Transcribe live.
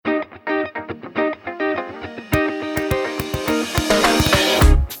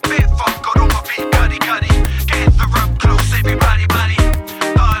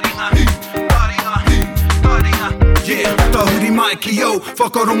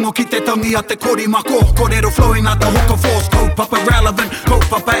whakarongo ki te tangi a te korimako. Kōrero flowing out the hook of force. Kaupapa relevant,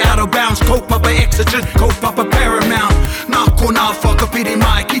 kaupapa out of bounds, kaupapa exigent, kaupapa paramount. Nā ko nā whakapiri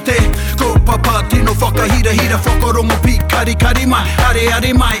mai ki te kaupapa tino whakahira whakarongo pi kari mai.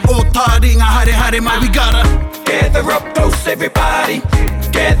 Hare mai, o tā ringa hare mai. We gotta gather up close everybody.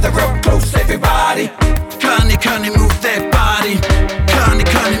 Gather up close everybody. Kani move that body. Kani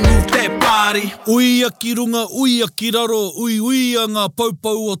move that body. Uia ki runga, uia ki raro, uia ngā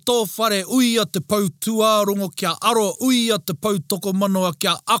paupau o tō whare, uia te pau tuārongo kia aro, uia te pau toko manoa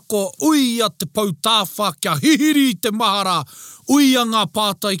kia ako, uia te pau tāwha kia hihiri te mahara, uia ngā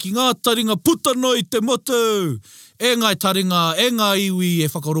pātai ki ngā taringa puta noi te motu. E ngai taringa, e ngā iwi e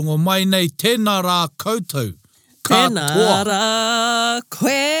whakarongo mai nei, tēnā rā koutou. Tēnā rā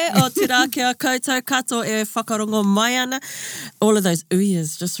koe o te rā kia koutou kato e whakarongo mai ana. All of those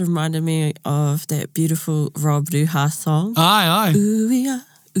uias just reminded me of that beautiful Rob Ruha song. Ai. Uia,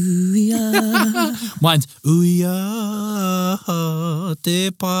 uia. Mine's uia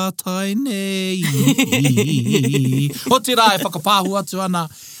te pātai nei. O te rā e whakapāhu atu ana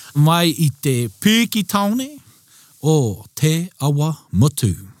mai I te pūki taone o te awa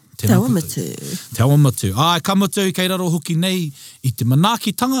motu. Te awa motu. Te awa motu. Ai, ka motu kei raro hoki nei I te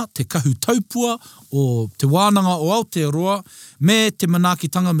manaakitanga, te kahu taupua o te wānanga o Aotearoa, me te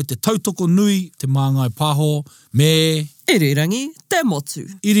manaakitanga me te tautoko nui, te māngai pāho, me... Irirangi te motu.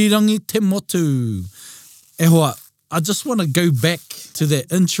 Irirangi te motu. E hoa, I just want to go back to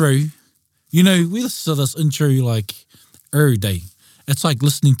that intro. You know, we listen to this intro like every day. It's like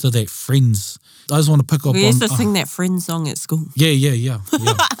listening to that Friends. I just want to pick up on... We used to sing that Friends song at school. Yeah.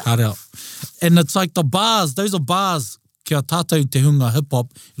 Hard out. And it's like the bars, those are bars. Kia tātou te hunga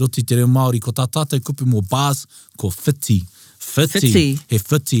hip-hop, roti te reo Māori, ko tā tātou kupu mō bars, ko whiti. Whiti. He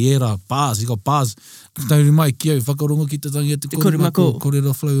whiti era, bars, he got bars. Tauri mai ki au, whakarongo ki te tangi te korimako.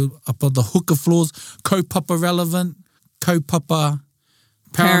 Kōrero flow up on the hooker floors, kaupapa relevant, kaupapa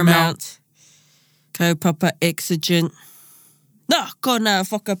paramount. Kaupapa exigent. No, ko nā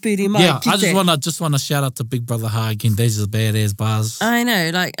whakapiri mai yeah, ki I te. just want to shout out to Big Brother Ha again. These are badass bars. I know,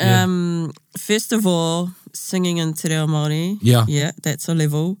 like, first of all, singing in te reo Māori. Yeah, that's a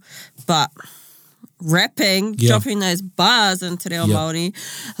level. But rapping, dropping those bars in te reo Māori,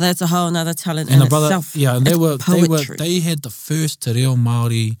 that's a whole nother talent in itself. Yeah, and poetry. they had the first te reo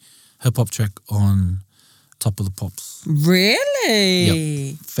Māori hip-hop track on Top of the Pops.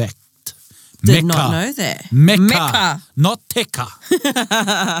 Really? Yep, fact. Did not know that. Mecca. Not teka.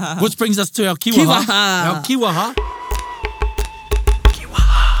 Which brings us to our kiwaha. Our kiwaha.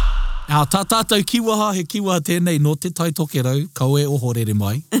 Our tātātou kiwaha, he kiwaha tēnei no te taitokerau, kaue o horere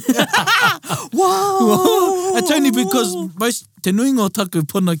mai. Wow. It's only because most te nuinga o taku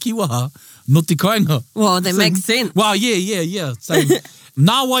puna kiwaha, no te kāinga. Well, that makes sense. Well, yeah. So,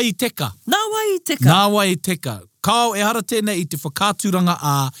 nā wai I teka. Nā wai I teka. Kao e hara tēnei I te whakāturanga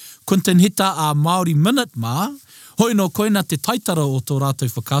a Quentin Hita a Māori Minute mā, hoi no koina te taitara o tō rātou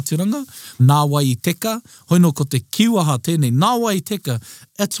whakāturanga, nā wai I teka, hoi no ko te kiwaha tēnei, nā wai I teka.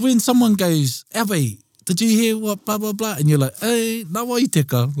 It's when someone goes, Awe, did you hear what blah, blah, blah? And you're like, hey, nā wai I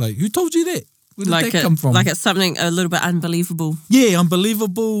teka. Like, who told you that? Where did that come from? Like it's something a little bit unbelievable. Yeah,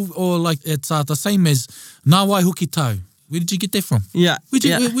 unbelievable, or like it's the same as nā wai hoki tau. Where did you get that from? Yeah. Where'd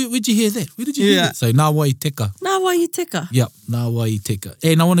you hear that? Where did you hear that? So, nā wai I teka. Nā wai I teka. Yep, nā wai I teka.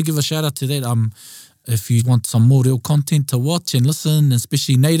 And I want to give a shout out to that. If you want some more real content to watch and listen,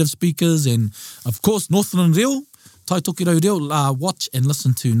 especially native speakers and, of course, Northland Reo, Taitokiro Reo, watch and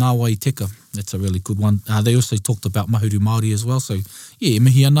listen to Nā wai I teka. That's a really good one. They also talked about Mahuru Māori as well. So, yeah,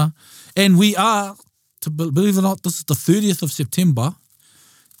 mihi ana. And we are, believe it or not, this is the 30th of September.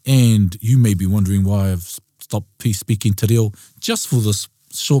 And you may be wondering why I've stopped speaking te reo just for this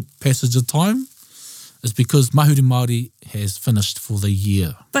short passage of time. It's because Mahuru Māori has finished for the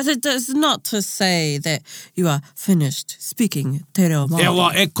year. But it is not to say that you are finished speaking te reo Māori.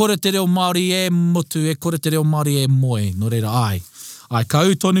 Well, e kore te reo Māori e motu, e kore te reo Māori e moe. No reira, ai. Ai, ka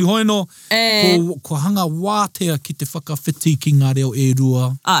au tonu hoino, ko hanga wātea ki te whakawhiti ki ngā reo e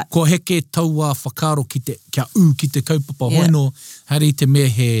rua. Ai. Ko heke taua whakaro kia u ki te kaupapa hoino, hari te mea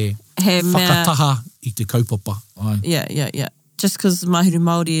he whakataha I te kaupapa. Ai. Yeah. Just because Mahuru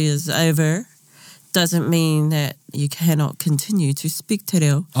Māori is over doesn't mean that you cannot continue to speak te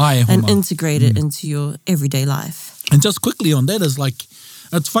reo and integrate it into your everyday life. And just quickly on that is like,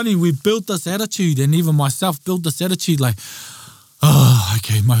 it's funny, we built this attitude, and even myself built this attitude like, oh,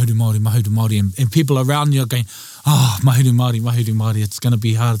 okay, Mahuru Māori, and people around you are going, oh, Mahuru Māori, it's going to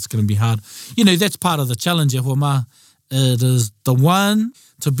be hard. You know, that's part of the challenge, e hoa mā. It is the one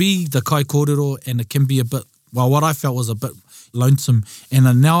to be the kai kōrero, and it can be a bit, well, what I felt was a bit, lonesome.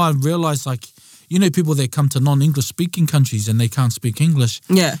 And now I realise, like, you know, people that come to non-English speaking countries and they can't speak English.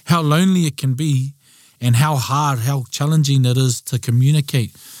 Yeah. How lonely it can be and how hard, how challenging it is to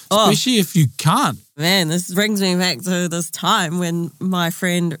communicate, especially if you can't. Man, this brings me back to this time when my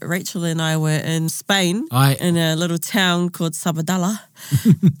friend Rachel and I were in Spain in a little town called Sabadell.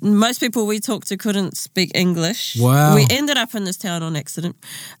 Most people we talked to couldn't speak English. Wow. We ended up in this town on accident.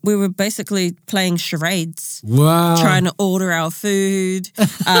 We were basically playing charades. Wow. Trying to order our food.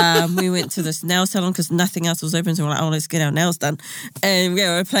 We went to this nail salon because nothing else was open. So we're like, oh, let's get our nails done. And we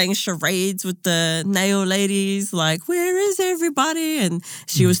were playing charades with the nail ladies, like, where is everybody? And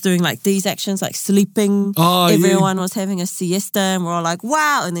she was doing like these actions, like sleeping. Everyone was having a siesta and we're all like,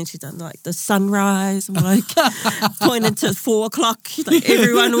 wow. And then she done like the sunrise and we're like pointed to 4 o'clock. Like,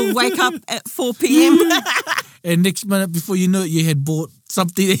 everyone will wake up at 4 p.m. And next minute before you knew it, you had bought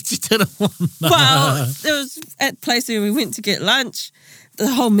something that you didn't want. Well, it was at the place where we went to get lunch. The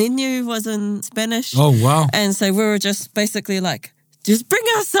whole menu was in Spanish. Oh, wow. And so we were just basically like, just bring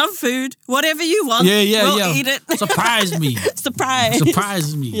us some food, whatever you want. We'll eat it. Surprise me.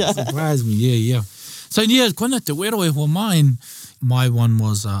 Surprise me. Yeah. Surprise me. Yeah. So, yeah, koina te wero e hoa mine. My one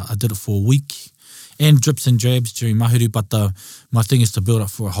was, I did it for a week and drips and drabs during mahuru, but my thing is to build up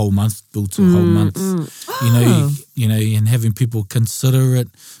for a whole month, You know, and having people consider it.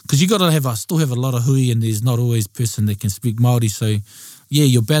 Because you got to still have a lot of hui and there's not always a person that can speak Māori. So, yeah,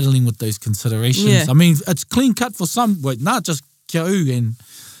 you're battling with those considerations. Yeah. I mean, it's clean cut for some, not just kia u, and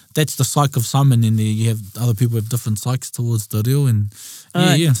that's the psyche of some, and then you have other people have different psyches towards the reo, and so.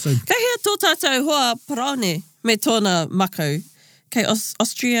 Kei hea tō tātou hoa parane me tōna makau. Kei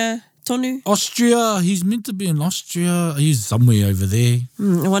Austria tonu? Austria, he's meant to be in Austria. He's somewhere over there.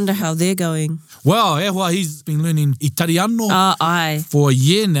 I wonder how they're going. Well, he's been learning Italiano for a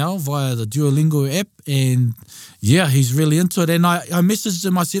year now via the Duolingo app, and yeah, he's really into it. And I messaged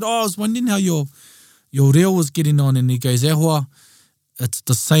him, I said, I was wondering how your reo was getting on, and he goes, it's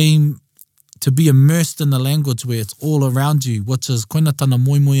the same to be immersed in the language where it's all around you, which is koina tana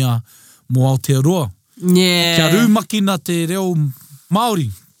moimoia mo Aotearoa. Yeah. Kia rūmakina te reo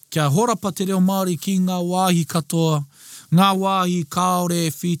Māori. Kia horapa te reo Māori ki ngā wāhi katoa, ngā wāhi kaore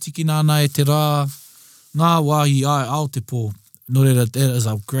whitiki nāna e te rā, ngā wāhi Aotepo. No reira, it's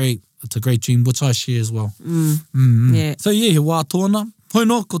a great dream, which I share as well. Yeah. So yeah, he wā tōna. Hoi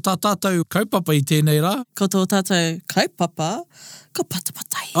no, ko tā tātou kaupapa I tēnei rā. Ko tō tātou kaupapa, ko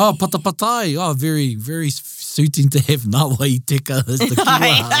patapatai. Oh, patapatai. Oh, very, very suiting to have Nāua I Teka as the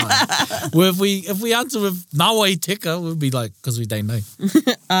kiwa. Well, if we answer with Nāua I Teka, we'll be like, because we don't know.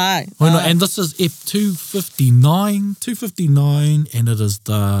 Aye. And this is F259, and it is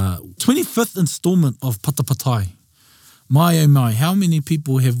the 25th installment of Patapatai. My oh my, how many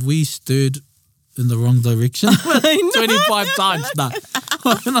people have we stirred in the wrong direction? 25 times.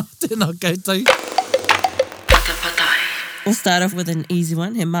 We'll start off with an easy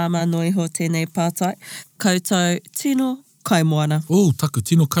one. He māma noi ho tēnei pātai. Koutou tino kaimoana. Oh, taku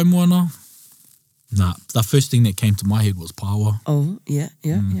tino kaimoana. Nah, the first thing that came to my head was paua. Oh, yeah.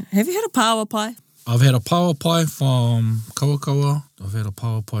 Have you had a paua pie? I've had a paua pie from Kawakawa. I've had a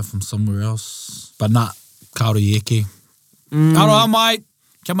paua pie from somewhere else. But nah, kaore eke. Aroha, mate.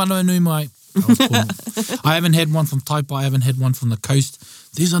 Kia mano nui, mate. I haven't had one from Taipa. I haven't had one from the coast.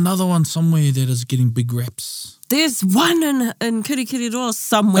 There's another one somewhere that is getting big raps. There's one in Kirikiriroa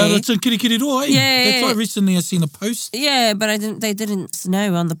somewhere. Oh, it's in Kirikiriroa, eh? Yeah. That's why recently I seen a post. Yeah, but they didn't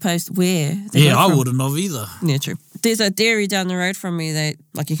know on the post where. I wouldn't have either. Yeah, true. There's a dairy down the road from me that,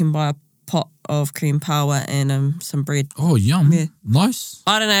 like, you can buy a pot of cream paua and some bread. Oh, yum. Yeah. Nice.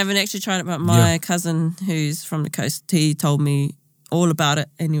 I don't know. I haven't actually tried it, but my cousin who's from the coast, he told me all about it,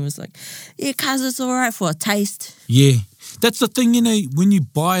 and he was like, yeah, cuz it's all right for a taste. Yeah. That's the thing, you know, when you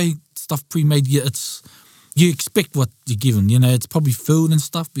buy stuff pre-made, you expect what you're given, you know, it's probably filled and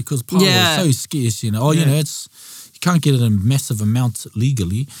stuff because paua is so scarce, you know. You know, you can't get it in massive amounts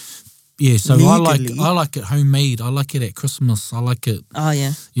legally. Yeah, so legally. I like it homemade. I like it at Christmas. I like it. Oh,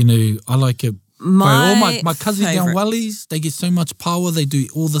 yeah. You know, I like it. My cousins favourite. down Wally's, they get so much paua, they do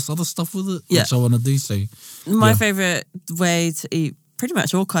all this other stuff with it, which I want to do. So my favourite way to eat pretty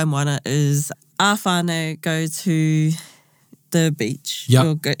much all kaimoana is our whānau go to the beach.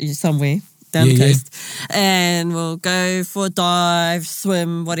 We'll go somewhere down the coast and we'll go for a dive,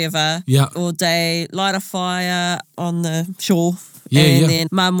 swim, whatever, all day, light a fire on the shore. Then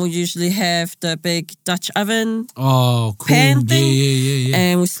Mum will usually have the big Dutch oven pan thing.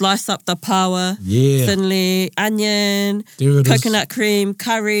 And we slice up the paua thinly, onion, coconut cream,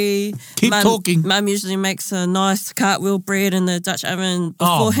 curry. Keep talking. Mum usually makes a nice cartwheel bread in the Dutch oven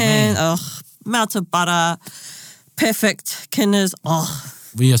beforehand. Melted butter, perfect kinas. Oh,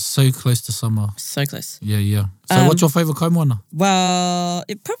 we are so close to summer. So close. Yeah. So what's your favourite kaimoana? Well,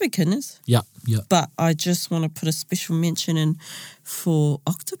 it probably kinas. Yeah. But I just want to put a special mention in for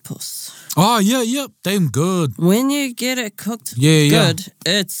octopus. Oh, yeah. Damn good. When you get it cooked good,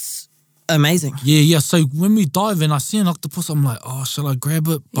 it's amazing. Yeah. So when we dive in, I see an octopus, I'm like, oh, shall I grab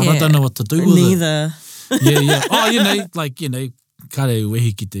it? But I don't know what to do with Neither. it. Yeah. Oh, kare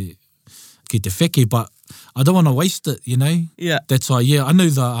wehi ki te wheke, but I don't want to waste it, Yeah. That's why, I know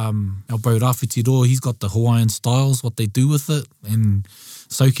the our bro Rafiti Ro, he's got the Hawaiian styles, what they do with it, and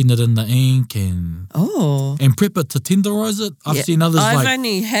soaking it in the ink and prep it to tenderise it. I've seen others I've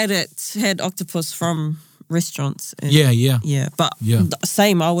only had octopus from restaurants. And Yeah, but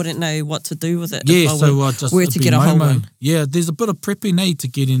same, I wouldn't know what to do with it. Yeah, so just where to get a whole one. Yeah, there's a bit of prepping, to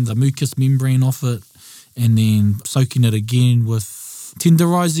get in the mucus membrane off it, and then soaking it again with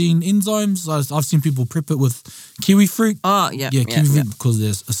tenderising enzymes. I've seen people prep it with kiwi fruit. Oh, yeah. Kiwi fruit because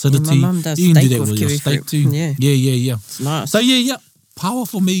there's acidity. My mum does you can steak do that with with your kiwi steak fruit. too. Yeah. Yeah. It's nice. So power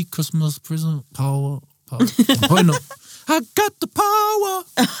for me, Christmas present. Power. Why not? I got the power.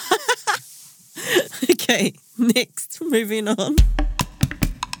 Okay, next, moving on.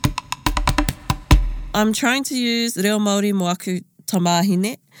 I'm trying to use Reo Māori Moaku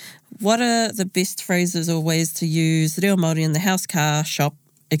Tamahine. What are the best phrases or ways to use Reo Māori in the house, car, shop,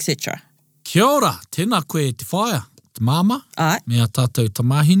 etc.? Kia ora, tēnā koe te whaia, te māma, mea tātou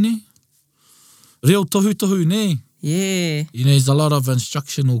tamahine. Reo tohu, ne? Yeah. There's a lot of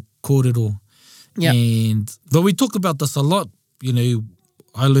instructional kōrero. Yep. But we talk about this a lot.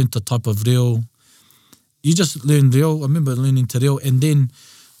 I learned the type of reo. You just learn reo. I remember learning te reo. And then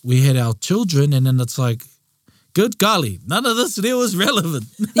we had our children, and then it's like, good golly, none of this reo is relevant.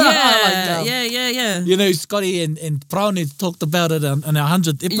 Yeah, yeah. Scotty and Praone talked about it in our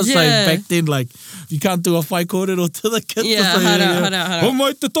 100th episode back then. Like, you can't do a whai kōrero to the kids. Yeah, hara. O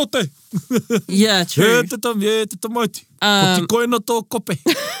mai te tote. Yeah, true. Te tamaiti. Ko te koina tō kope.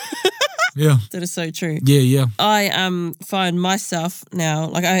 Yeah. That is so true. Yeah. I find myself now,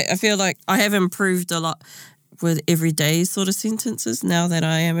 like I feel like I have improved a lot with everyday sort of sentences now that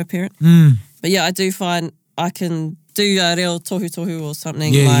I am a parent. But I do find I can do a reo tohu or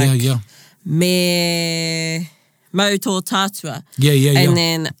something me mau tō tātua. And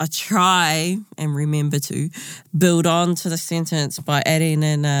then I try and remember to build on to the sentence by adding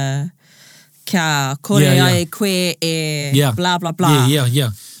in kia kore ai koe e blah, blah, blah.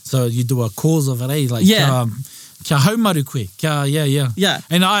 Yeah. So you do a cause of it, like kia haumaru koe, Yeah.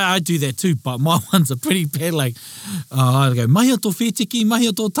 And I do that too, but my ones are pretty bad, like, I go, mahia tō whetiki,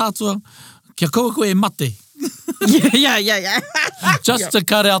 mahia tō tātua, kia koe koe e mate. Yeah. Just to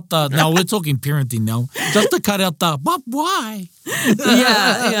cut out the, now we're talking parenting now, just to cut out the, but why?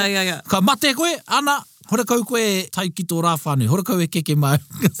 Yeah. Ka mate koe, ana, hora kau koe e tai ki tō rāwhānau, hora kau e keke mai.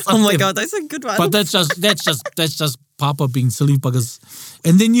 Oh my God, that's a good one. But that's just Papa being silly buggers.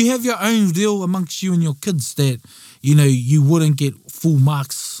 And then you have your own reo amongst you and your kids that, you wouldn't get full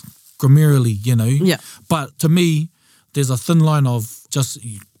marks grammarily, Yeah. But to me, there's a thin line of just,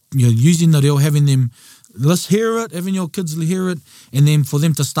 using the reo, having them, let's hear it, having your kids hear it, and then for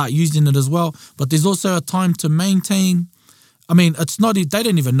them to start using it as well. But there's also a time to maintain. I mean, it's not, they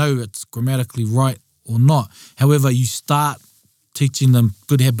don't even know it's grammatically right or not. However, you start teaching them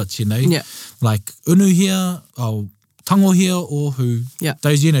good habits, Yeah. Like unuhia, tangohia or hu. Yeah.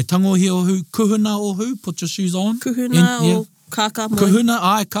 Those, tangohia or hu, kuhuna or hu, put your shoes on. Kuhuna or kaka moi. Kuhuna,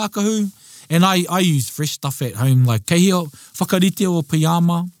 kakahu. And I use fresh stuff at home, like kehia, whakarite or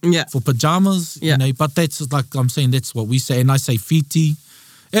pajama, for pajamas, but that's like, I'm saying that's what we say, and I say whiti.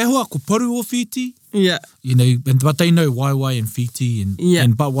 E hoa ko paru o whiti. Yeah. But they know waiwai and whiti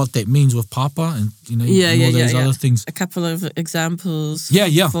and but what that means with papa and, and all those other things. A couple of examples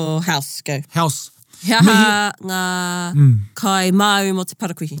for house, go. House. Hea ngā kai mau mo te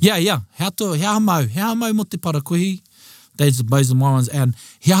parakuhi. Yeah. Hea mau mo te parakuhi. Those are my ones. And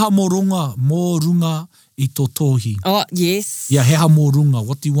hea mō runga i tō tōhi. Oh, yes. Yeah, hea mō runga.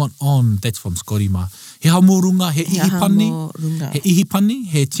 What do you want on? That's from Scotty Ma. Hea mō runga, he ihipani,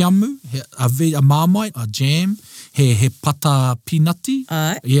 he tiamu, a marmite, a jam, he pata pinati.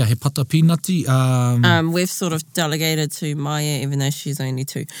 Yeah, he pata pinati. We've sort of delegated to Maya, even though she's only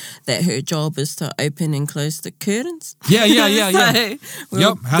 2, that her job is to open and close the curtains. Yeah.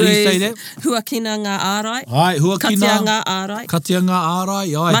 Yep, how do you say that? Huakina ngā ārai. Ai, huakina. Katia ngā ārai. Katia ngā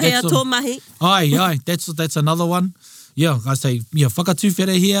ārai. Mahia tō mahi. Ai, that's another one. Yeah, I say,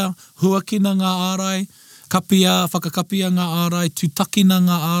 whakatuwhere hea, huakina ngā ārai, whakakapia ngā ārai, tūtakina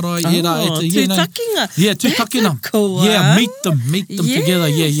ngā ārai. Tūtakina. Yeah, tūtakina. Cool. Yeah, meet them yes. together.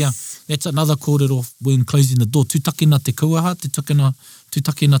 Yeah. That's another kōrero when closing the door. Tūtakina te kuaha,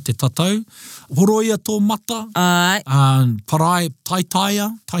 tūtakina te tatau. Horoia tō mata. Ai. Parai, taitaia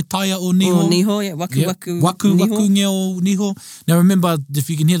o niho. O niho, yeah. Waku ngea o niho. Now remember, if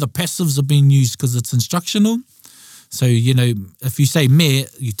you can hear the passives are being used because it's instructional. So, you know, if you say me,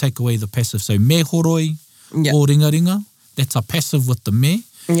 you take away the passive. So, me horoi o ringaringa. That's a passive with the me.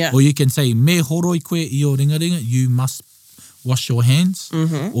 Yeah. Or you can say, me horoi koe I o ringaringa. You must wash your hands.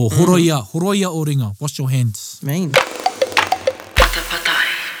 Or horoia o ringa. Wash your hands. Mean.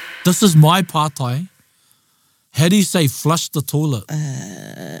 This is my pātai. How do you say flush the toilet?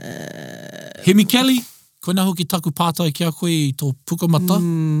 Hemi Kelly, koina hoki taku pātai kia koe I tō pukamata.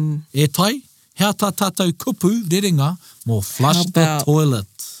 E tai, hea tā tātou kupu, rerenga, mō flush the toilet.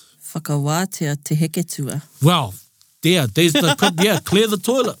 Whakawātea te heketua. Well, there's the kupu, yeah, clear the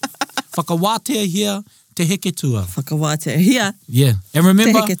toilet. Whakawātea here, te heketua. Whakawātea here. Yeah, and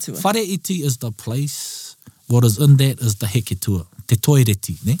remember, te heketua. whare iti is the place. What is in that is the heketua. Te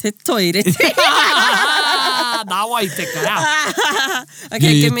toireti, ne? Te toireti. Nā wai te kara.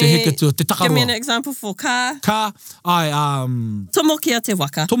 Okay, give me an example for car. Ka, Tomokia te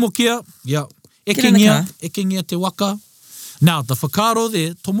waka. Tomokia, yeah. Ekengia te waka. Now, the whakaro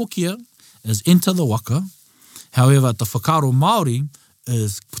there, tomokia, is enter the waka. However, the whakaro Māori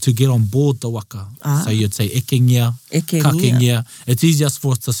is to get on board the waka. So you'd say ekengia, kakengia. It's easiest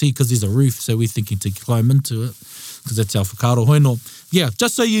for us to see because there's a roof, so we're thinking to climb into it because that's our whakaro hoino. Yeah,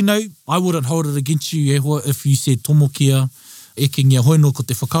 just so you know, I wouldn't hold it against you if you said tomokia, ekengia hoino ko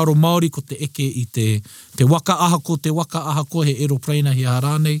te whakaro Māori, ko te eke I te waka aha ko te waka aha ko he aeroplane he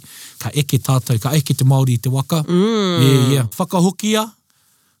harane, ka eke tātou, ka eke te Māori I te waka. Yeah.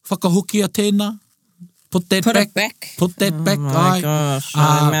 Whakahukia tēnā. Put that back. Put that back. Oh my gosh, the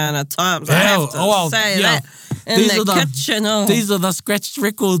amount of times I have to say that in the kitchen. These are the scratched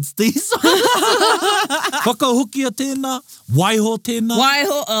records. These Whakahukia tēnā, waiho tēnā.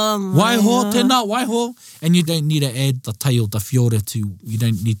 Waiho tēnā, waiho. And you don't need to add the tail, the fiore to, you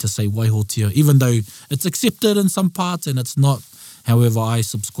don't need to say waiho tia, even though it's accepted in some parts and it's not. However, I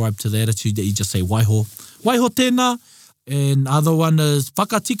subscribe to the attitude that you just say waiho. Waiho tēnā. And other one is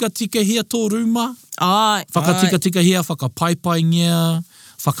whakatika hia tō ruma. Whakatika hia, whakapaipai ngia,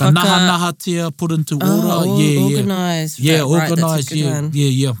 whakanaha tia, put into order. Organised. Yeah, organised.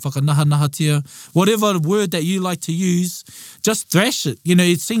 Yeah. Whakanaha tia. Whatever word that you like to use, just thrash it. You know,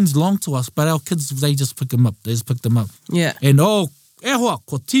 it seems long to us, but our kids, they just pick them up. Yeah. And e hoa,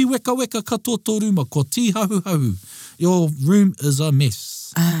 ko ti weka katoa tō ruma, ko ti hahu. Your room is a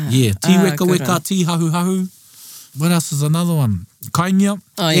mess. Ti weka, ti hahu. What else is another one? Kaingia.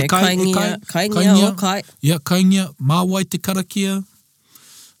 Kaingia o kai. Yeah, kaingia. Māwai te karakia.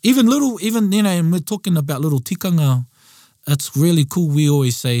 Even, you know, and we're talking about little tikanga, it's really cool. We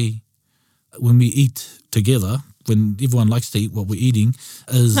always say when we eat together, when everyone likes to eat what we're eating,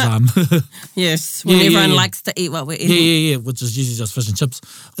 is... yes, when everyone likes to eat what we're eating. Yeah, which is usually just fish and chips,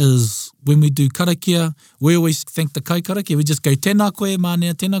 is when we do karakia, we always thank the kai karakia. We just go, tēnā koe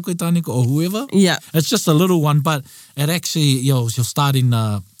mānea, tēnā koe tāneko, or whoever. Yeah. It's just a little one, but it actually, you're starting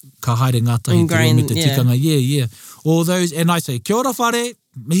ka haere ngātahi te reo me te tikanga. Yeah. All those, and I say, kia ora whare,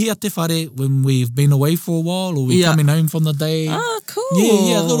 mihia te whare, when we've been away for a while, or we're coming home from the day. Oh, cool.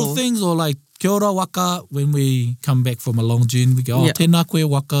 Yeah, little things, or like, kia ora waka, when we come back from a long journey, we go, tēnā koe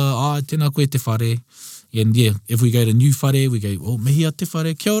waka, tēnā koe te whare. And yeah, if we go to new whare, we go, mihia te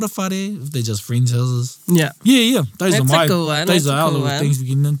whare, kia ora whare, if they're just friends' houses. Yeah. Yeah. Those That's are a cool one. Those are our little things we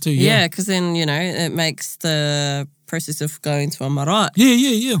get into. Yeah, because then, you know, it makes the process of going to a marae.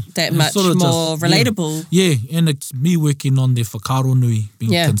 Yeah. That much more relatable. Yeah, and it's me working on the whakaro nui,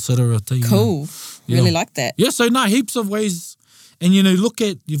 being considerate. Cool. Really like that. Yeah, so heaps of ways. And, you know,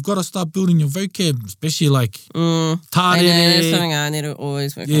 you've got to start building your vocab, especially like tārere. That's something I need to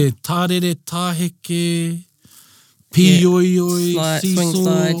always work on. Yeah, tārere, tāheke, pioioi, slide, swing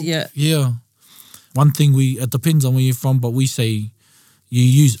slide, Yeah. One thing it depends on where you're from, but we say you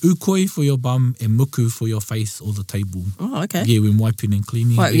use ukoi for your bum and muku for your face or the table. Oh, okay. Yeah, when wiping and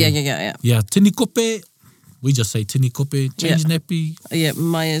cleaning. Yeah. Yeah, tini kope. We just say tini kope, change nappy. Yeah,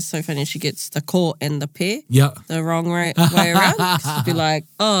 Maya's so funny. She gets the ko and the pe the wrong way around. She'd be like,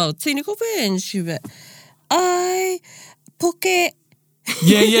 tini kope. And she'd be like, ai, poke.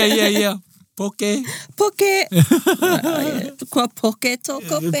 Yeah. Poke. Kua poke tō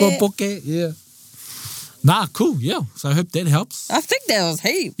kope. Kua poke, yeah. Nah, cool, yeah. So I hope that helps. I think that was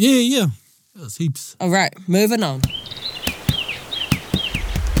heaps. Yeah. That was heaps. All right, moving on.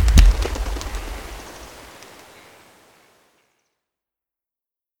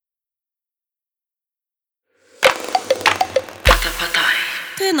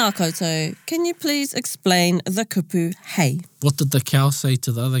 Tēnā koutou, can you please explain the kupu hey? What did the cow say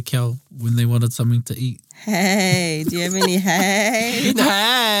to the other cow when they wanted something to eat? Hey, do you have any hey?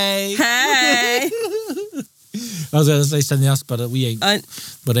 Hey! Hey! I was going to say something else, but we ain't.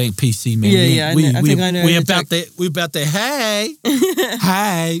 But it ain't PC, man. Yeah, I think I know. We about that. We about that. Hey,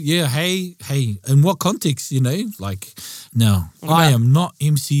 hey, yeah, hey. In what context, you know? Like, no, I am not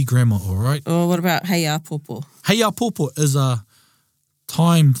MC Grammar. All right. Or what about hey a popo? Hey a popo is a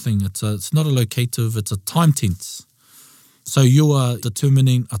time thing. It's not a locative. It's a time tense. So you are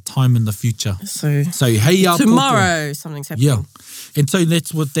determining a time in the future. So hey a tomorrow popo. Something's happening. Yeah. And so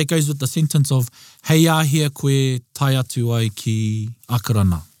that goes with the sentence of hei ahia koe tai atu ai ki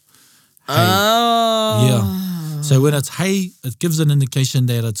akarana. Hey. Oh. Yeah. So when it's hey, it gives an indication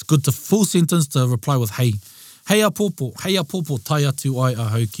that it's good to full sentence to reply with hey. Hei a popo tai atu ai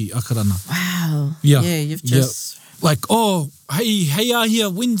ahau ki akarana. Wow. Yeah. Yeah, you've just... Yeah. Like, oh, hey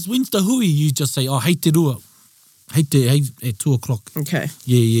ahia, when's the hui? You just say, oh, hei te rua. Hey at 2 o'clock. Okay.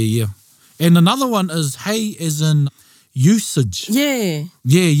 Yeah. And another one is hey as in usage. Yeah.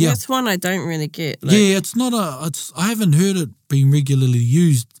 That's one I don't really get. Like, yeah, it's not I haven't heard it being regularly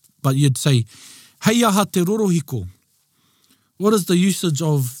used, but you'd say, hei aha te rorohiko. What is the usage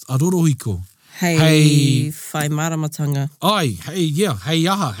of a rorohiko? Hey, whai maramatanga. Hei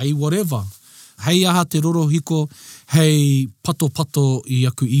aha, hey whatever. Hei aha te rorohiko, hei pato I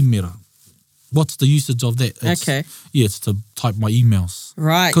aku imera. What's the usage of that? Okay. Yeah, it's to type my emails.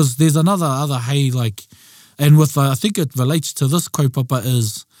 Right. Because there's other hey, like, and with, I think it relates to this kaupapa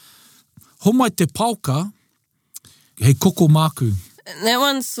is, homai te pauka, hei koko māku. That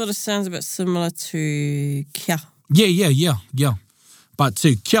one sort of sounds a bit similar to kia. Yeah. But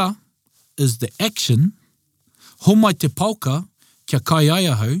so kia is the action. Homai te pauka, kia kai ai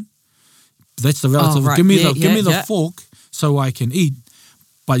ahau. That's the relative. Right. Give me the fork so I can eat.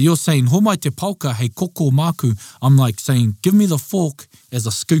 But you're saying, homai te pauka, hei koko māku. I'm like saying, give me the fork as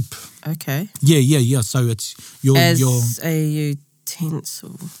a scoop. Okay. Yeah. So it's your... a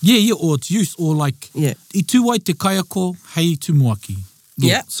utensil. Yeah, or it's use, or like... Yeah. I tūwai te kaiako, hei tumuaki.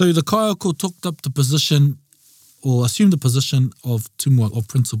 Yeah. So the kaiako took up the position, or assumed the position of tumuaki, of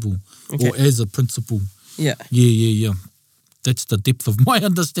principal, or as a principal. Yeah. Yeah. That's the depth of my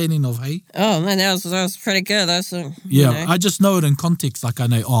understanding of hey. Oh, man, that was pretty good. I just know it in context. Like I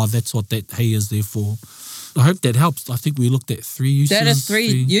know, that's what that hey is there for. I hope that helps. I think we looked at 3 uses. That is 3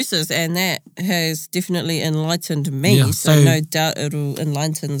 uses, and that has definitely enlightened me. Yeah, so no doubt it'll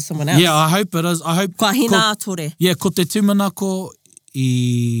enlighten someone else. Yeah, I hope it is. I hope. Kua hina tore. Yeah, ko te tūmanako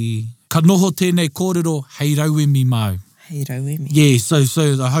I ka noho tēnei kōrero hei rauemi mau. Hei rauemi. Yeah, so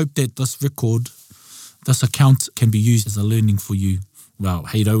I hope that this account can be used as a learning for you. Well,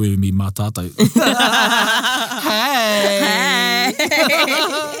 hei rauemi mā tātou. Hey!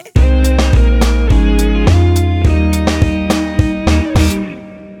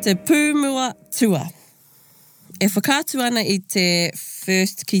 Te pūmua tua. E whakātu ana I te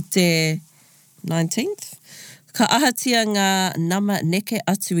 1st ki te 19th. Ka ahatia ngā nama neke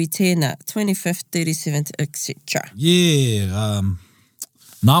atu I tēnā, 25th, 37th, etc. Yeah,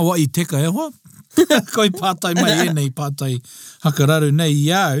 nā wa I teka e hoa. Koi pātai mai e nei, pātai hakararu nei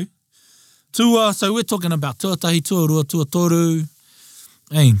iau. Tua, so we're talking about tuatahi, tuarua, tuatoru.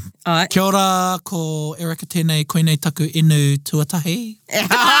 Hey, kia ora, ko Erika tēnei, koinei taku inu tuatahi.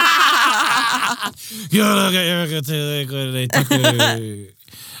 Kia ora, ko Erika tēnei,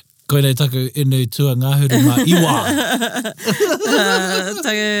 koinei taku inu tua ngāhuru mā iwa.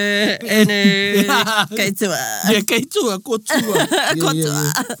 Taku inu kei tua. Yeah, kei tua, ko tua. Ko tua.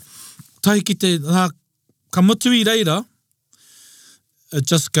 Tai ki te, ka mutu I reira, it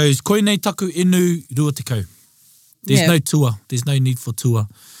just goes, koinei taku inu rua te kau. There's no tua. There's no need for tua.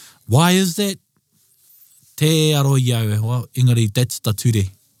 Why is that? Te aro iau. Well, engari, that's the ture.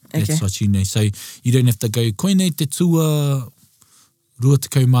 That's what you know. So you don't have to go, koinei te tua rua te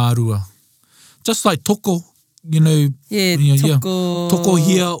kau mā rua. Just like toko, you know. Yeah, toko. Toko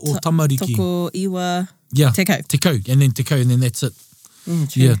hia or tamariki. Toko iwa. Yeah. Te kau. Te kau. And then te kau, and then that's it.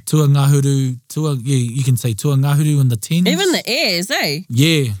 Yeah, tua ngāhuru, you can say tua ngāhuru in the tens. Even the airs, eh?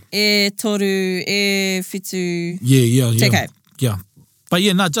 Yeah. E toru, e whitu. Yeah. Te kau. Yeah. But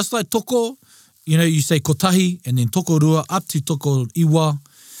yeah, just like toko, you know, you say kotahi, and then toko rua, up to toko iwa.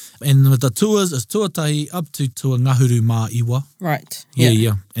 And with the tuas, it's tuatahi, up to tua ngāhuru mā iwa. Right.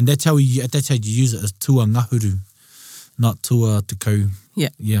 Yeah. And that's how you use it, as tua ngāhuru, not tua te kau. Yeah.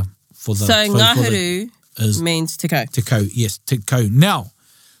 Yeah. So ngāhuru means te kau. Te kau, yes, te kau. Now,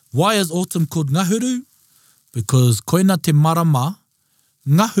 why is autumn called ngahuru? Because koina te marama,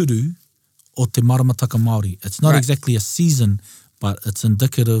 ngahuru, o te maramataka Māori. It's not exactly a season, but it's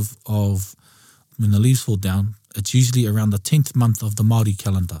indicative of when the leaves fall down, it's usually around the 10th month of the Māori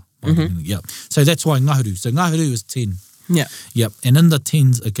calendar. Yeah. So that's why ngahuru. So ngahuru is 10. Yeah. Yep. And in the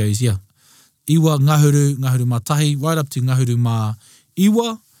 10s, it goes, iwa, ngahuru, ngahuru mā tahi, right up to ngahuru mā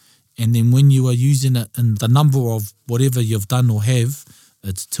iwa. And then when you are using it in the number of whatever you've done or have,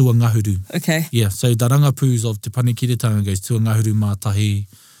 it's tua ngahuru. Okay. Yeah, so the rangapūs of Te Panekiretanga goes tua ngahuru mā tahi,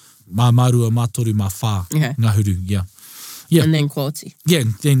 mā marua, mā toru, mā whā, ngahuru, yeah. And then quality. Yeah,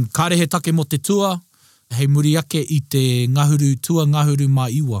 then kārehe take mo te tua, hei muri ake I te ngahuru, tua ngahuru mā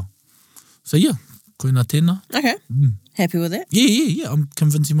iwa. So yeah, koina tēnā. Okay. Happy with that? Yeah, I'm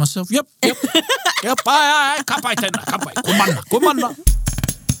convincing myself. Yep. Yep, ai, ka pai tēnā, ka pai, ko mana.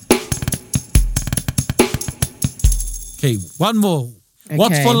 Okay, one more. Okay.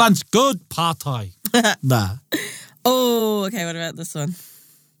 What's for lunch? Good pātai. Nah. Oh, okay, what about this one?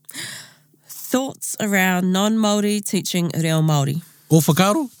 Thoughts around non-Māori teaching reo Māori? O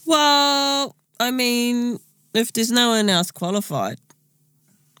whakaaro? Well, I mean, if there's no one else qualified,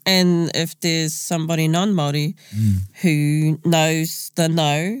 and if there's somebody non-Māori who knows the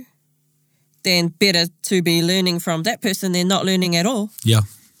no, then better to be learning from that person than not learning at all. Yeah,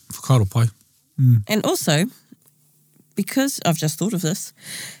 whakaaro pai. And also, because I've just thought of this,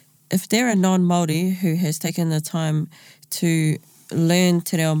 if they're a non-Māori who has taken the time to learn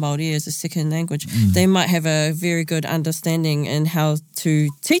te reo Māori as a second language, they might have a very good understanding in how to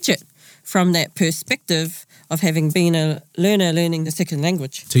teach it from that perspective of having been a learner learning the second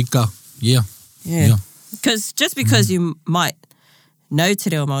language. Tika, yeah. Because just because you might know te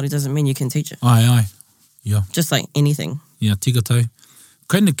reo Māori doesn't mean you can teach it. Ai, yeah. Just like anything. Yeah, tika tau.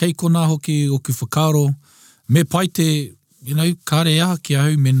 Kaine kei kona hoki o ku whakaaro, me pai te, kāre aha ki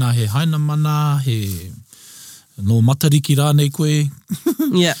au, mena he haina mana, he no matariki rānei koe.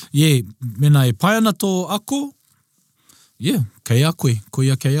 Yeah, mena e pai ana tō ako. Yeah, kei a koe,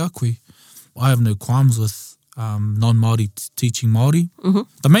 koia kei a koe. I have no qualms with non-Māori teaching Māori.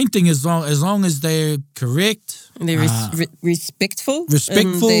 The main thing is as long as they're correct. And they're respectful.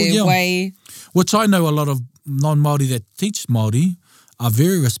 Respectful, in their way. Which I know a lot of non-Māori that teach Māori are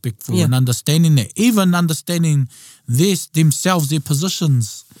very respectful and understanding that, even understanding themselves, their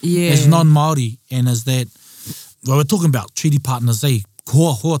positions as non-Māori, and as that, well, we're talking about treaty partners,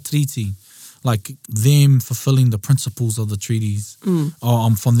 hoa treaty, like them fulfilling the principles of the treaties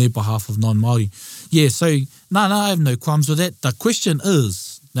from their behalf of non-Māori. Yeah, so, no, I have no qualms with that. The question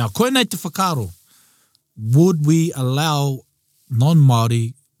is, now, koenei te whakaaro, would we allow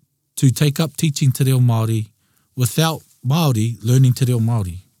non-Māori to take up teaching te reo Māori without Māori learning te reo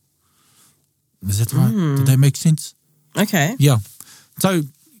Māori? Is that right? Did that make sense? Okay. Yeah. So,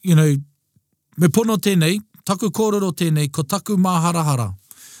 me pono tēnei, taku kōrero tēnei, ko taku mā harahara.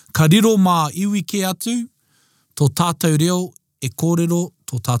 Ka riro mā iwi ke atu, tō tātou reo e kōrero,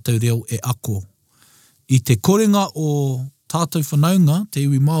 tō tātou reo e ako. I te korenga o tātou whanaunga, te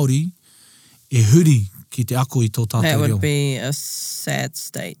iwi Māori, e huri ki te ako I tō tātou reo. That would be a sad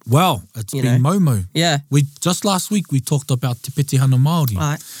state. Well, it's been momo. Yeah. Just last week we talked about Te Petihana Māori.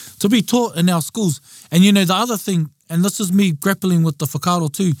 Right. To be taught in our schools. And the other thing, and this is me grappling with the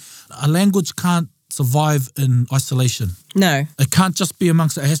whakaaro too, a language can't survive in isolation. No. It can't just be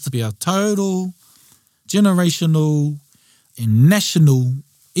amongst it. It has to be a total, generational, and national,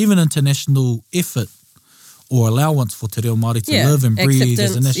 even international effort or allowance for te reo Māori to live and breathe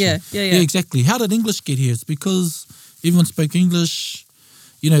as a nation. Yeah, exactly. How did English get here? It's because everyone spoke English.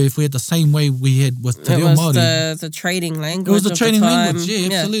 If we had the same way we had with te reo Māori. It was the trading language. It was the trading language,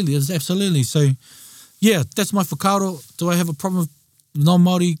 absolutely. It was absolutely. So, yeah, that's my whakaaro. Do I have a problem with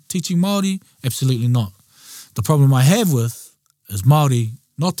non-Māori teaching Māori? Absolutely not. The problem I have with is Māori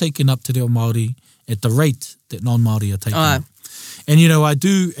not taking up te reo Māori at the rate that non-Māori are taking up. And, I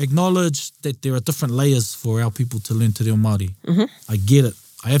do acknowledge that there are different layers for our people to learn te reo Māori. I get it.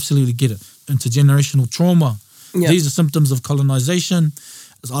 I absolutely get it. Intergenerational trauma. These are symptoms of colonisation.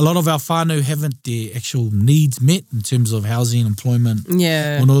 A lot of our whānau haven't their actual needs met in terms of housing, employment,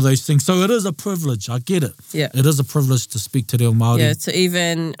 and all those things. So it is a privilege. I get it. Yeah. It is a privilege to speak te reo Māori. Yeah, to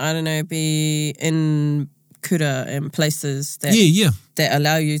even, be in kura and places that that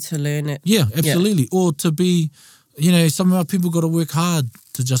allow you to learn it. Yeah, absolutely. Or to be, some of our people got to work hard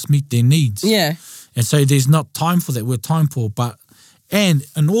to just meet their needs. Yeah. And so there's not time for that. We're time poor. And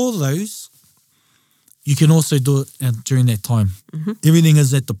in all those, you can also do it during that time. Everything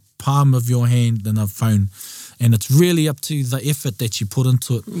is at the palm of your hand and a phone. And it's really up to the effort that you put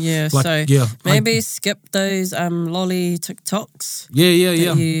into it. Yeah, maybe skip those lolly TikToks. Yeah.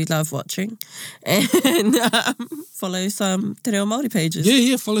 That you love watching. And follow some te reo Māori pages.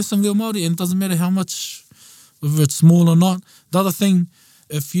 Yeah, follow some reo Māori. And it doesn't matter how much, whether it's small or not. The other thing,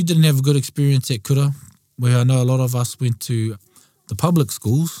 if you didn't have a good experience at kura, where I know a lot of us went to the public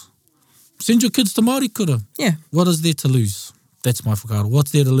schools, send your kids to Māori kura. Yeah. What is there to lose? That's my whakaaro.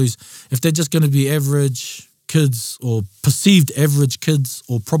 What's there to lose? If they're just going to be average kids or perceived average kids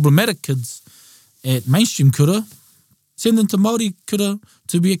or problematic kids at mainstream kura, send them to Māori kura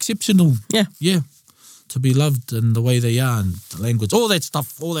to be exceptional. Yeah. Yeah. To be loved in the way they are and the language, all that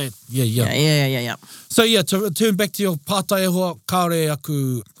stuff, all that. Yeah. So yeah, to return back to your pātai hoa, kāore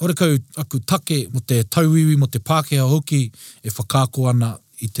aku, horekau aku take mo te tauiwi mo te Pākehā hoki e whakaako ana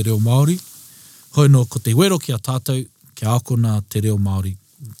i te reo Māori. Hoi no, ko te wero ki a tātou, ki a akona te reo Māori,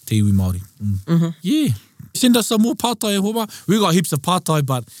 te iwi Māori. Yeah. Send us some more pātai hoa. We got heaps of pātai,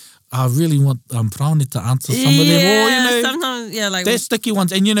 but I really want Praone to answer some of them. Or, you know, sometimes, like... They're sticky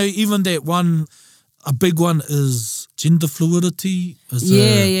ones. And, you know, even that one... A big one is gender fluidity.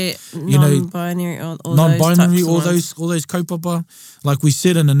 Non-binary, non-binary, all those kaupapa. Like we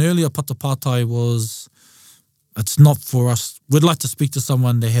said in an earlier patapātai was, it's not for us. We'd like to speak to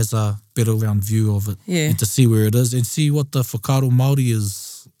someone that has a better round view of it and to see where it is and see what the whakaaro Māori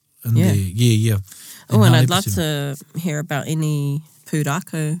is in there. Yeah. Oh, and I'd love to hear about any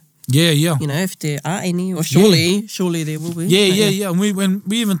pūrākau. Yeah. You know, if there are any, or surely there will be. Yeah. And we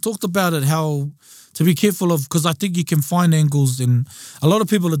even talked about it, how to be careful of, because I think you can find angles, and a lot of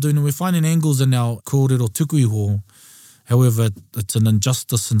people are doing it. We're finding angles in our kōrero tukuiho. However, it's an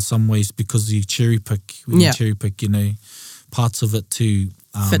injustice in some ways because you cherry pick, you know, parts of it to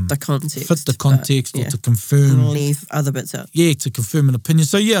fit the context, or to confirm. And leave other bits out. Yeah, to confirm an opinion.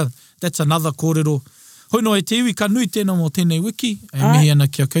 So yeah, that's another kōrero. Hoi no e te iwi, ka nui tēnā mō tēnei wiki. E mihi ana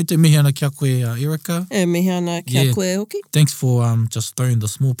kia koutou, mihi ana kia koe Erika. E mihi ana kia koe hoki. Thanks for just throwing the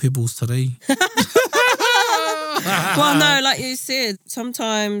small pebbles today. Well, no, like you said,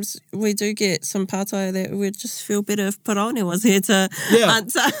 sometimes we do get some pātai that we'd just feel better if Praone was here to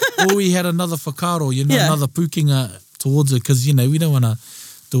answer. Or we had another whakaaro, you know, another pukinga towards it, because, you know, we don't want to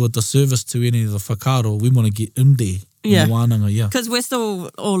do a disservice to any of the whakaaro. We want to get in there. Yeah. Wānanga, because we're still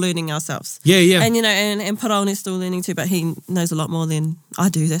all learning ourselves. Yeah. And, you know, and Praone's still learning too, but he knows a lot more than I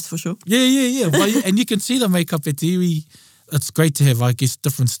do, that's for sure. Yeah. Well, and you can see the makeup at te iwi. It's great to have, I guess,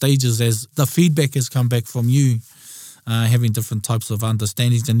 different stages as the feedback has come back from you, having different types of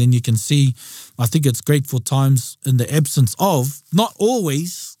understandings. And then you can see, I think it's great for times in the absence of, not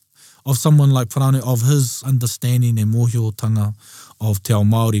always, of someone like Praone, of his understanding and mohiotanga of te ao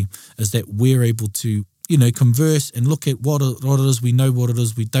Māori, is that we're able to, you know, converse and look at what it is we know, what it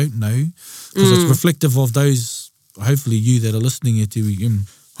is we don't know, because it's reflective of those, hopefully you that are listening to you.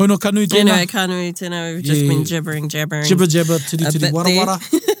 Hoi no kanui tēnā. Anyway, kanui tēnā, we've just been jabbering. Jibber, tiri, wara.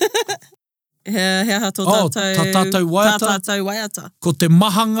 He ha tō tātou waiata. Ko te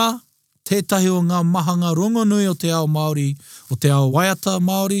mahanga, tētahi o ngā mahanga rongonui o te ao Māori, o te ao waiata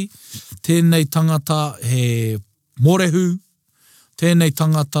Māori, tēnei tangata he morehu, tēnei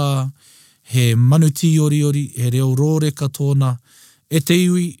tangata he manuti ori, he reo rōreka tōna, e te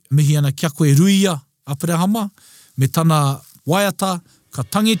iwi, mihi ana kia koe ruia, apirahama, me tana waiata, ka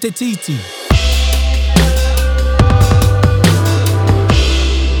tangi te titi.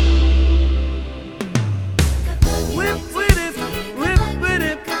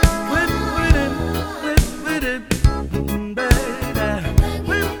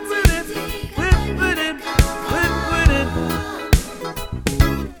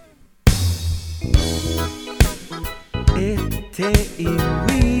 Te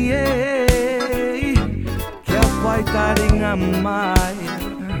iwi e, kia whai taringa mai,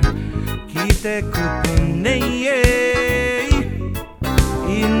 ki te kupu nei e,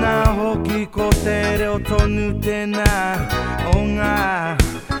 ina hoki ko te reo tonu tēnā, o ngā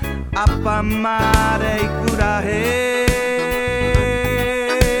apa mare i kura he.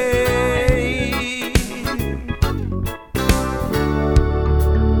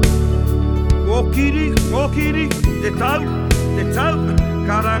 Okiri, te tau,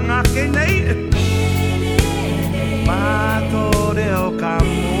 karangake nei. Mātore o ka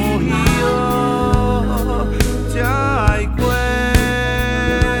mohio, tai koe.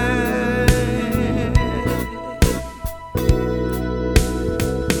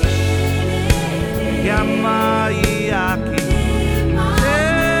 Ia mai aki, te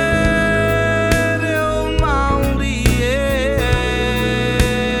reo Māori e.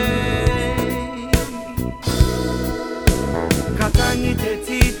 Katangi te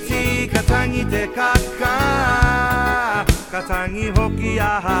titi, katangi te kaka, katangi hoki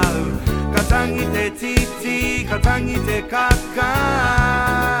ahau. Katangi te titi, katangi te kaka,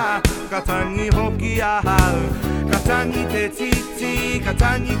 katangi hoki ahau. tangi te titi, ka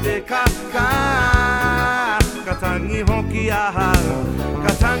tangi te kaka, ka tangi hoki ahau.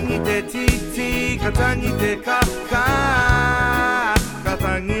 Ka tangi te titi, ka tangi te kaka, ka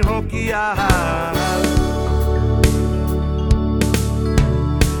tangi hoki ahau.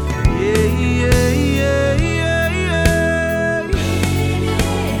 Yeah, yeah, yeah, yeah, yeah.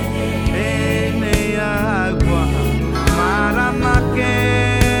 Nene agua, maramake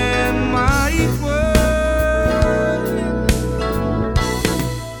maipwe.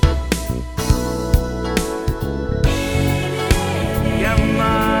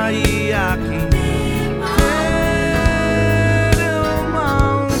 Yamaiaki.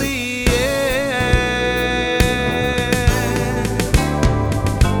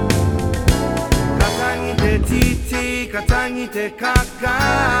 Katangi te kaka,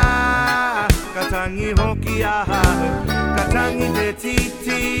 katangi hoki ahau. Katangi te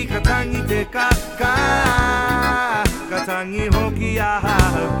titi, katangi te kaka, katangi hoki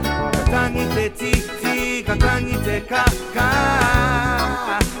ahau. Katangi te titi, katangi te kaka,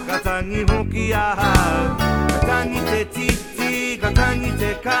 katangi hoki ahau. Katangi te titi, katangi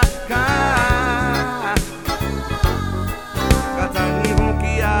te kaka, katangi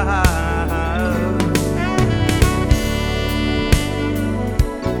hoki ahau.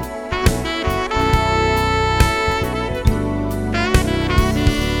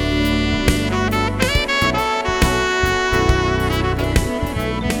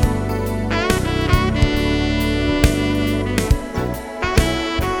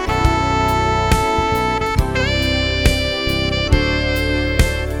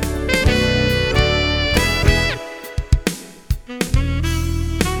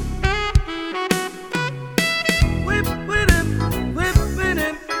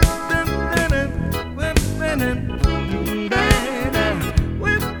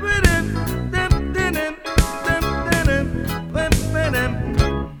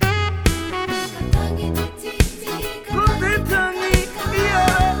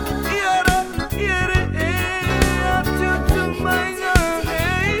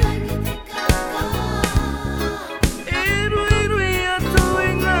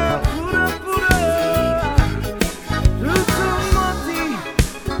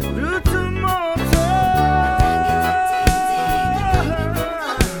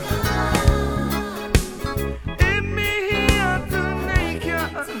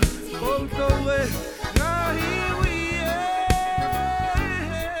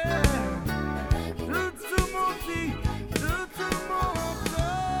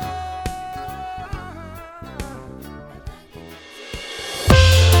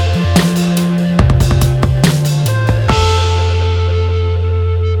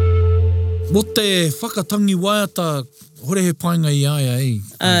 Mo te whakatangi waiata, hore he painga I aia, eh?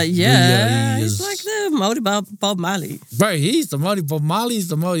 Yeah, he's like the Māori Bob Marley. Bro, he's the Māori Bob Marley, he's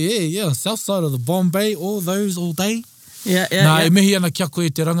the Māori, yeah, south side of the Bombay, all those, all day. Yeah. E mihi ana kia koe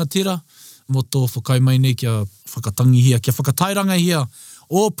te rangatira, mo tō whakai mai nei kia whakatangi hia, kia whakatairanga hia,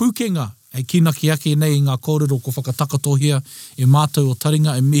 o Pukenga, e kinaki ake nei ngā kōrero ko whakatakato hia, e mātou o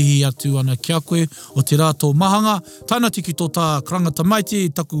taringa, e mihi atu ana kia koe, o te rātou mahanga, taina tiki tō tā krangata maiti,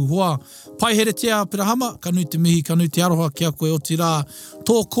 taku hoa, paiheretia pirahama, kanui te mihi, kanui te aroha kia koe o te rā,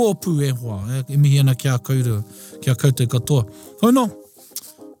 tō kōpū e hoa, e mihi ana kia koutou katoa. Oh no,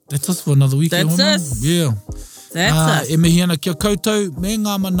 that's us for another week. That's us. Yeah. That's E mihi ana kia koutou, me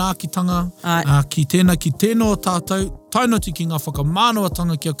ngā manaakitanga, ki tēnā ki tēnō tātou, taino tiki ngā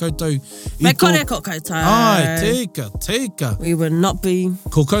whakamānoatanga kia koutou. Me kore ko koutou. Ai, tika. We would not be...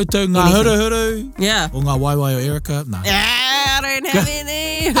 Ko koutou ngā huru. Yeah. O ngā waiwai o Erica. Nah. I don't have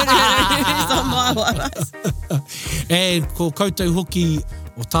any huruhurus on my waiwais. E ko koutou hoki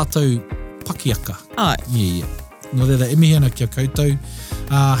o tātou pakiaka. Ai. Yeah. No reira, e mihi ana kia koutou.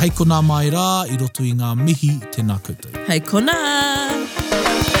 Hei kona mai rā, I roto I ngā mihi tēnā koutou. Hei kona!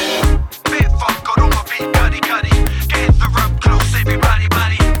 Bit whakaronga pi kari, gather up close everybody,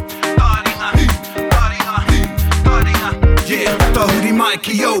 buddy. Taringa. Yeah, tahuri mai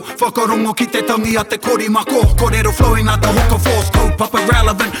ki o, whakarongo ki te tangi a te korimako, korero flowing out the hooker force, kaupapa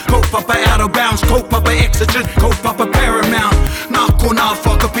relevant, kaupapa out of bounds, kaupapa exigent, kaupapa paramount. Nā kona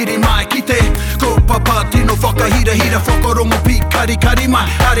whakapiri mai ki te, kaupapa tino whakahira, whakarongo pi kari mai,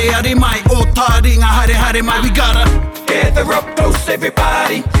 hare mai, o taringa, hare mai, we gotta gather up close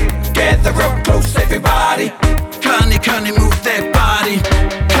everybody, gather up close everybody. Kani move that body,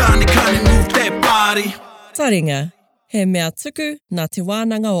 kani move that body. Taringa, he mea tuku nā te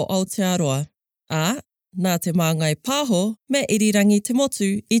wānanga o Aotearoa, nā te māngai pāho me irirangi te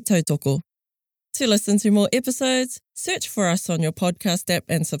motu I tautoko. To listen to more episodes, search for us on your podcast app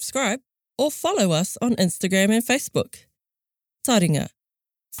and subscribe, or follow us on Instagram and Facebook. Taringa,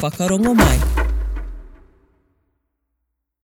 whakarongo mai.